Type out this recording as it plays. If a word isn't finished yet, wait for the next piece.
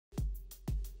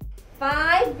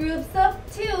5 groups of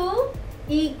 2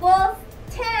 equals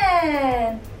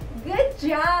 10. Good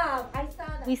job. I saw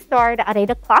that. We start at 8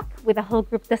 o'clock with a whole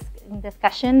group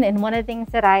discussion. And one of the things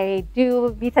that I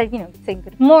do, besides, saying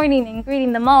good morning and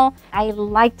greeting them all, I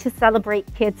like to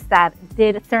celebrate kids that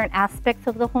did certain aspects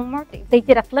of the homework. They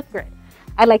did a flip grid.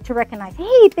 I like to recognize,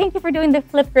 hey, thank you for doing the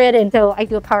flip grid. And so I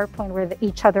do a PowerPoint where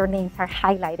each other names are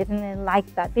highlighted, and they like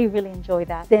that. They really enjoy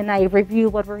that. Then I review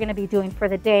what we're going to be doing for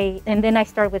the day. And then I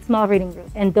start with small reading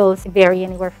groups. And those vary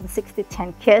anywhere from 6 to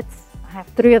 10 kids. I have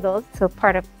 3 of those. So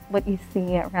part of what you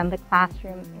see around the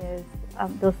classroom is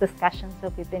those discussions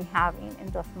that we've been having in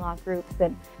those small groups.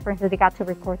 And for instance, they got to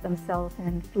record themselves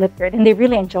in flip grid, and they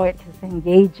really enjoy it because it's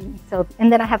engaging. So,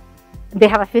 and then they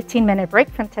have a 15-minute break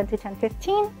from 10 to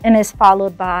 10:15, and is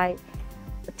followed by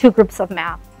 2 groups of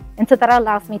math. And so that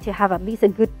allows me to have at least a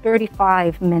good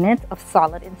 35 minutes of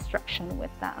solid instruction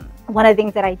with them. One of the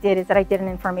things that I did is that I did an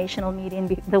informational meeting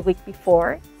the week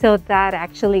before. So that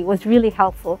actually was really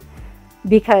helpful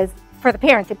because for the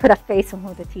parents, it put a face on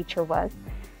who the teacher was.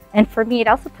 And for me, it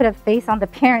also put a face on the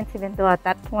parents, even though at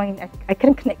that point I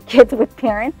couldn't connect kids with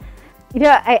parents.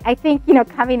 I think,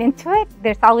 coming into it,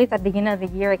 there's always at the beginning of the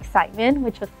year excitement,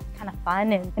 which was kind of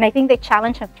fun. And I think the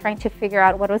challenge of trying to figure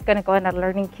out what was going to go in a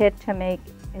learning kit to make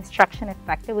instruction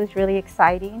effective was really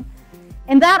exciting.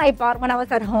 And that I bought when I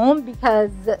was at home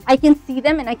because I can see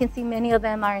them, and I can see many of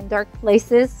them are in dark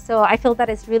places. So I feel that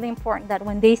it's really important that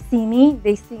when they see me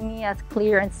as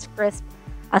clear and crisp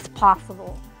as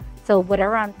possible. So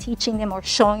whatever I'm teaching them or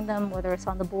showing them, whether it's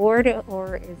on the board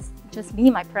or it's just me,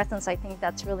 my presence, I think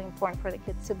that's really important for the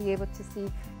kids to be able to see.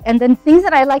 And then things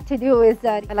that I like to do is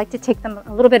that I like to take them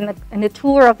a little bit in a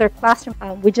tour of their classroom.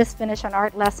 We just finished an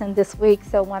art lesson this week.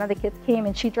 So one of the kids came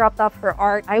and she dropped off her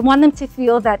art. I want them to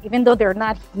feel that even though they're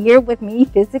not here with me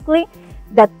physically,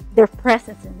 that their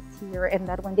presence is here, and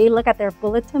that when they look at their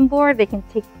bulletin board, they can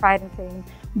take pride in saying,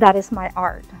 that is my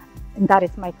art and that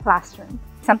is my classroom.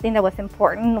 Something that was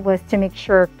important was to make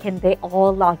sure, can they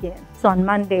all log in? So on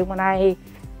Monday, when I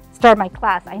start my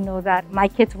class, I know that my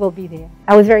kids will be there.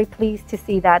 I was very pleased to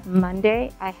see that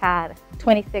Monday I had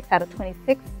 26 out of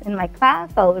 26 in my class.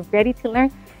 I was ready to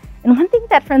learn. And one thing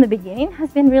that from the beginning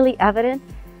has been really evident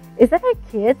is that our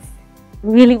kids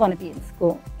really want to be in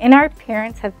school. And our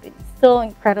parents have been so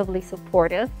incredibly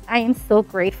supportive. I am so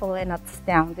grateful and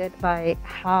astounded by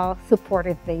how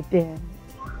supportive they've been.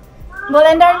 We'll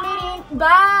end our meeting.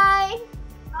 Bye.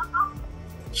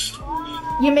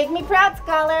 You make me proud,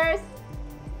 scholars.